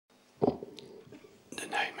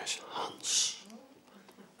is Hans.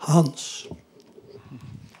 Hans.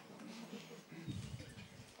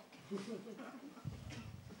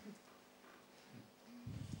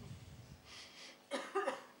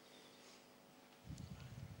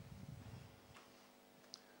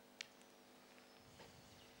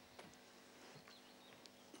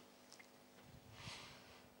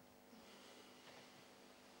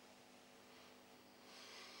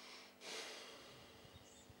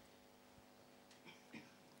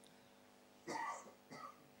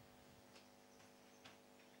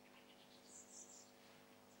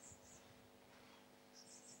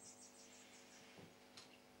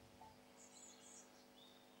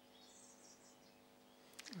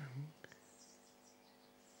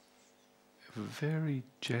 Very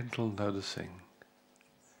gentle noticing.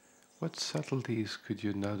 What subtleties could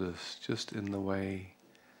you notice just in the way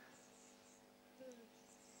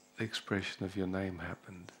the expression of your name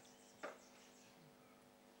happened?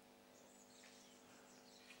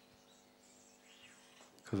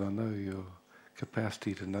 Because I know your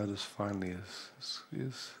capacity to notice finally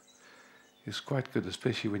is quite good,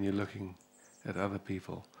 especially when you're looking at other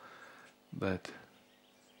people. But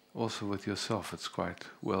also with yourself, it's quite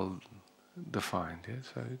well defined. Yeah?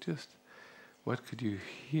 So just, what could you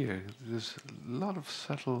hear? There's a lot of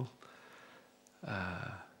subtle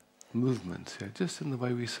movements, yeah? Just in the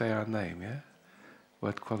way we say our name. Yeah,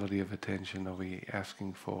 what quality of attention are we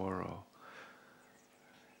asking for? Or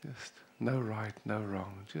just no right, no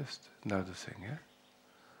wrong, just noticing. Yeah.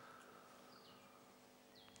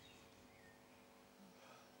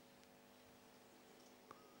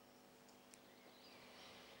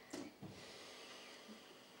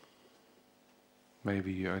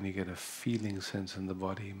 Maybe you only get a feeling sense in the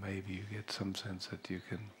body, maybe you get some sense that you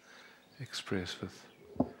can express with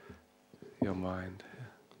your mind.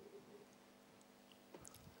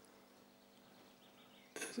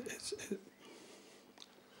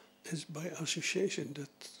 It's by association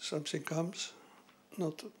that something comes.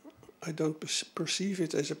 Not, I don't perceive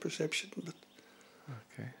it as a perception, but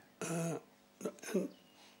Okay. and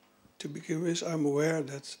to begin with, I'm aware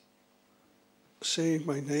that saying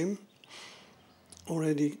my name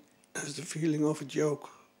already has the feeling of a joke.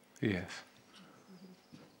 Yes.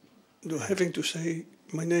 Having to say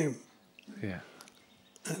my name. Yeah.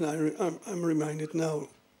 And I'm reminded now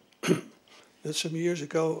that some years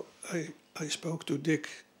ago I spoke to Dick,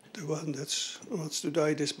 the one that wants to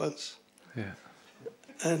die this month. Yeah.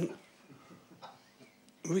 And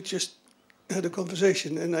we just had a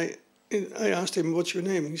conversation, and I asked him, "What's your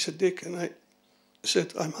name?" And he said, "Dick." And I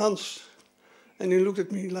said, "I'm Hans." And he looked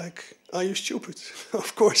at me like, "Are you stupid?"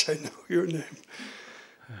 Of course I know your name.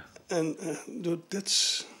 Yeah. And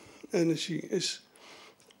that's energy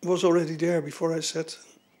was already there before I said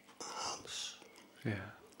Hans.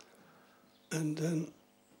 Yeah. And then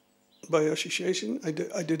by association, I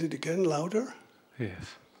did it again louder.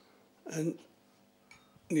 Yes. And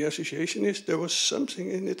the association is there was something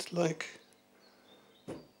in it like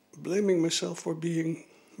blaming myself for being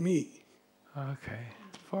me. Okay.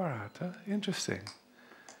 Far out, huh? Interesting.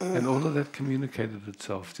 And all of that communicated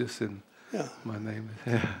itself just in my name.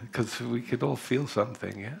 Yeah, because we could all feel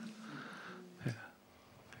something, yeah? Yeah.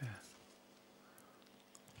 Yeah.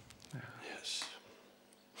 Yeah. Yes.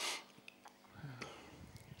 Yeah.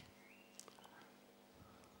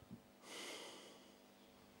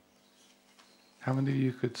 How many of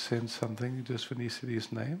you could sense something just when you said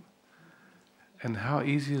his name? And how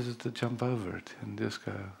easy is it to jump over it and just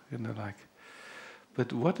go, like...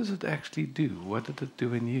 But what does it actually do? What did it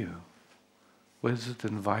do in you? Where does it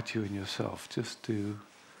invite you in yourself? Just to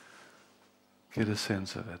get a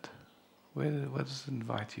sense of it. What does it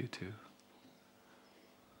invite you to?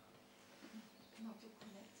 Not to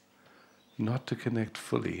connect. Not to connect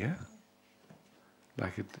fully, yeah?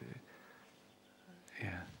 Like it,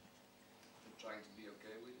 yeah. Trying to be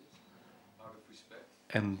okay with it, out of respect.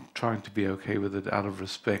 And trying to be okay with it out of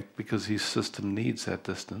respect because his system needs that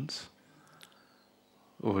distance.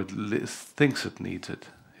 Or it thinks it needs it,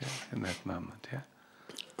 yeah, in that moment, yeah.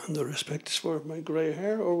 And the respect is for my grey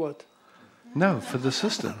hair or what? No, for the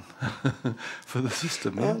system. For the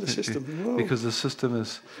system, yeah. The system. Whoa. Because the system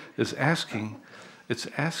is asking, it's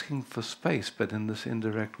asking for space, but in this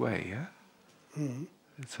indirect way, yeah. Mm-hmm.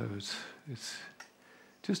 So it's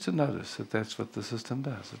just to notice that that's what the system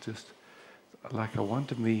does. It just like I want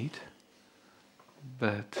to meet,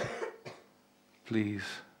 but please.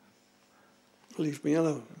 Leave me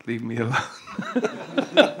alone. Leave me alone.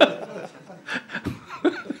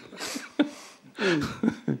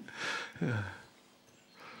 Yeah.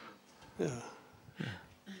 Yeah.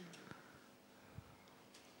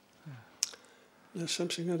 There's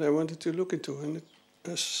something that I wanted to look into, and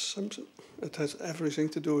something that has everything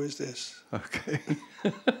to do with this. Okay.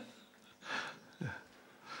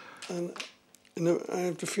 And I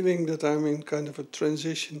have the feeling that I'm in kind of a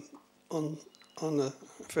transition on a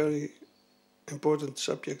very important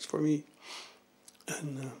subject for me.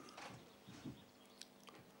 And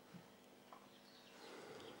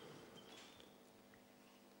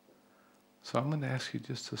So I'm going to ask you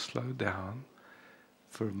just to slow down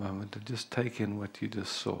for a moment and just take in what you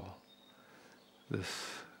just saw.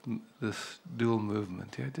 This dual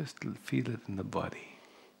movement, yeah, just feel it in the body.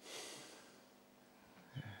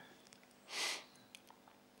 Yeah.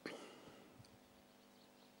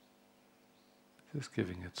 Just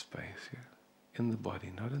giving it space, yeah. In the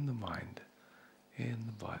body, not in the mind. In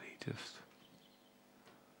the body, just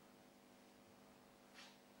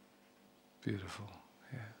beautiful,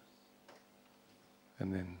 yeah.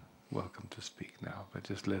 And then welcome to speak now, but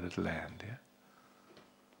just let it land, yeah?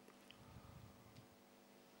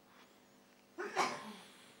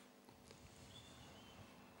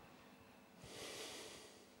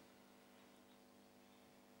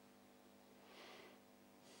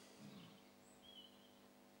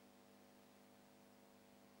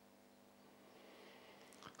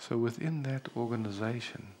 So within that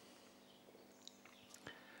organization,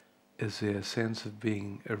 is there a sense of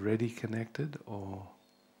being already connected or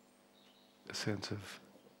a sense of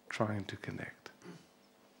trying to connect?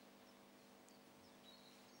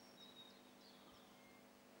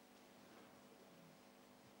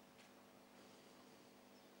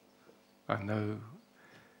 I know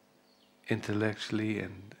intellectually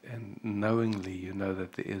and knowingly you know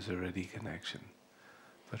that there is already connection.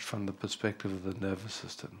 But from the perspective of the nervous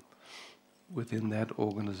system, within that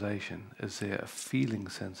organization, is there a feeling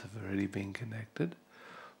sense of already being connected,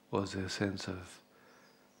 or is there a sense of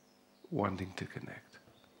wanting to connect?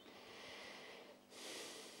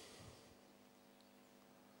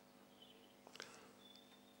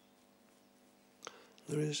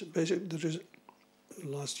 there is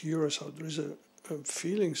last year or so, there is a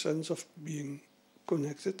feeling sense of being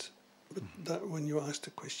connected. But that when you ask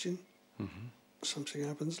the question, something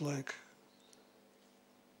happens like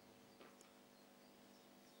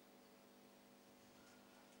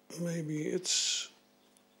maybe it's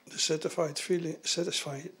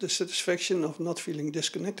the the satisfaction of not feeling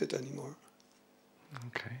disconnected anymore.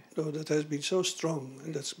 Okay. So that has been so strong,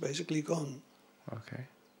 and that's basically gone. Okay.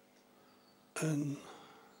 And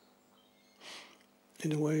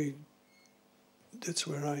in a way, that's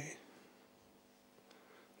where I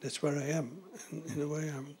am. And in a way,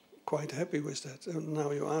 I'm quite happy with that. And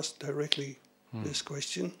now you asked directly this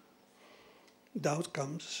question. Doubt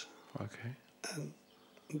comes. Okay. And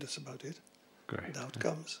that's about it. Great. Doubt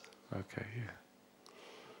comes. Okay, yeah.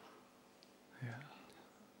 Yeah.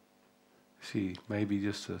 See, maybe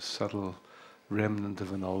just a subtle remnant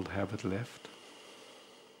of an old habit left.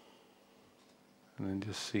 And then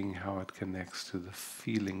just seeing how it connects to the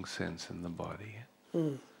feeling sense in the body.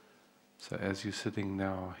 So as you're sitting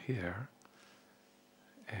now here,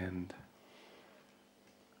 and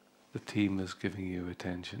the team is giving you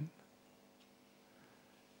attention,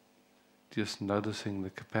 just noticing the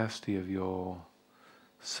capacity of your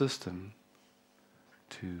system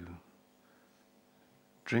to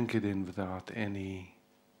drink it in without any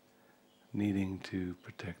needing to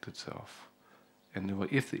protect itself. And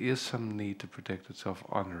if there is some need to protect itself,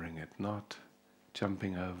 honoring it, not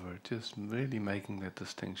jumping over it, just really making that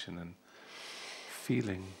distinction and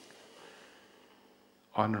feeling,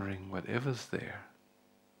 honoring whatever's there.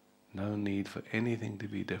 No need for anything to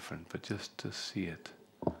be different, but just to see it.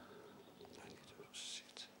 I need to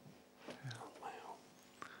sit on my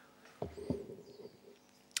own.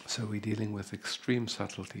 So we're dealing with extreme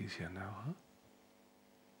subtleties here now, huh?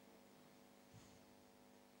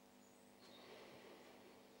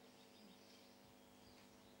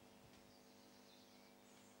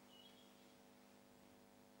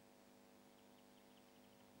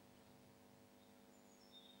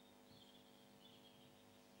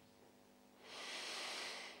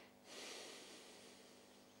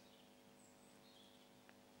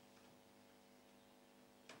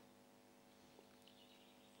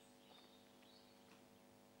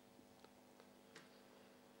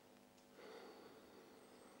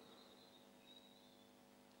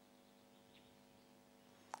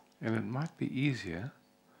 And it might be easier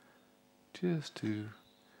just to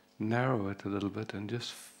narrow it a little bit and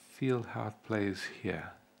just feel how it plays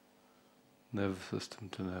here. Nervous system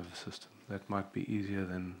to nervous system. That might be easier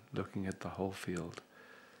than looking at the whole field.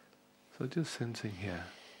 So just sensing here.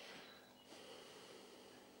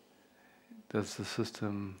 Does the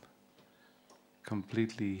system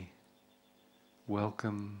completely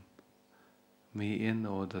welcome, me in,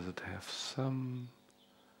 or does it have some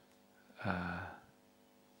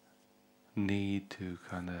need to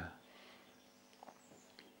kind of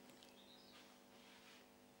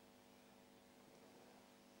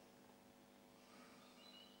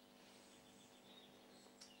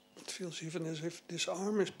it feels even as if this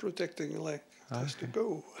arm is protecting, like it has to Okay.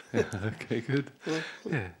 go. Okay, good. Well,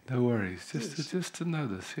 Yeah, no worries. Yes. Just to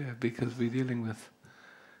notice, yeah, because we're dealing with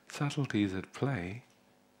subtleties at play,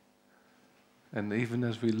 and even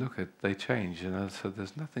as we look at, they change, so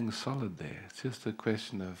there's nothing solid there. It's just a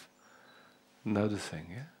question of noticing,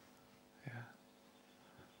 yeah? Yeah.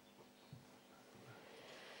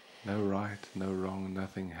 No right, no wrong,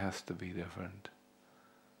 nothing has to be different.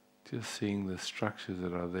 Just seeing the structures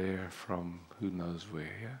that are there from who knows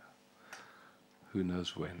where, yeah? Who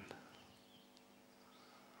knows when.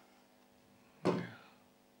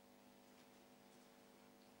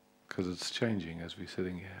 Because it's changing as we're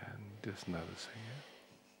sitting here and just noticing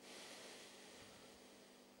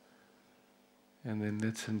it. And then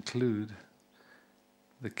let's include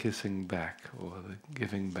the kissing back or the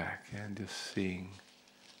giving back, and just seeing,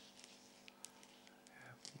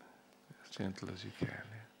 as gentle as you can,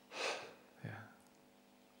 yeah.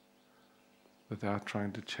 Without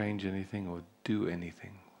trying to change anything or do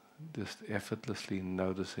anything, just effortlessly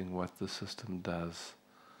noticing what the system does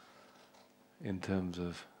in terms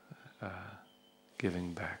of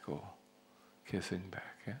giving back or kissing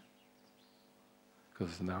back, yeah?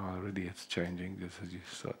 Because now already it's changing just as you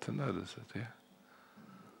start to notice it, yeah?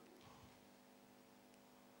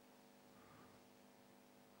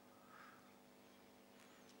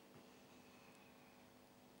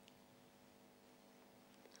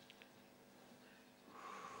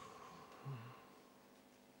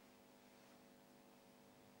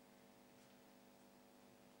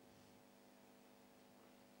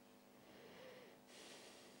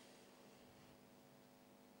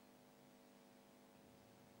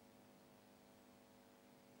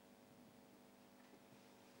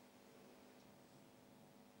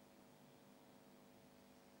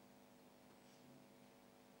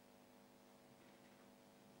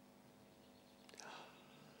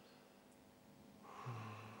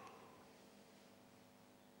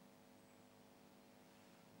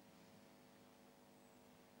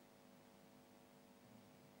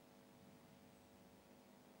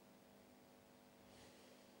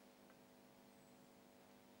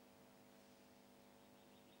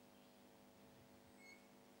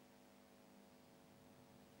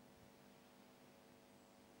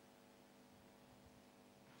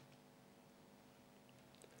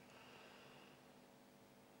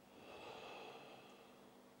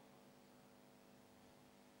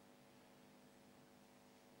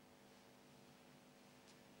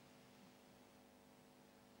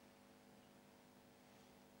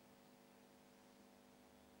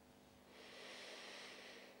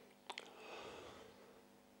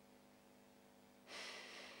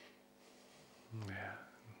 Yeah.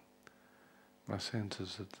 My sense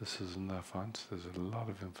is that this is enough, Hans. There's a lot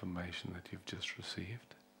of information that you've just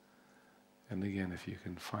received. And again, if you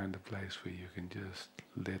can find a place where you can just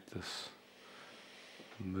let this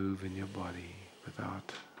move in your body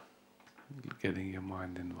without getting your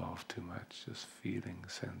mind involved too much, just feeling,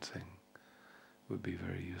 sensing, would be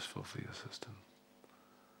very useful for your system.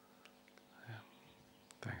 Yeah.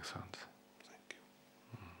 Thanks, Hans. Thank you.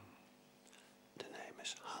 The name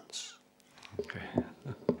is Hans. Okay.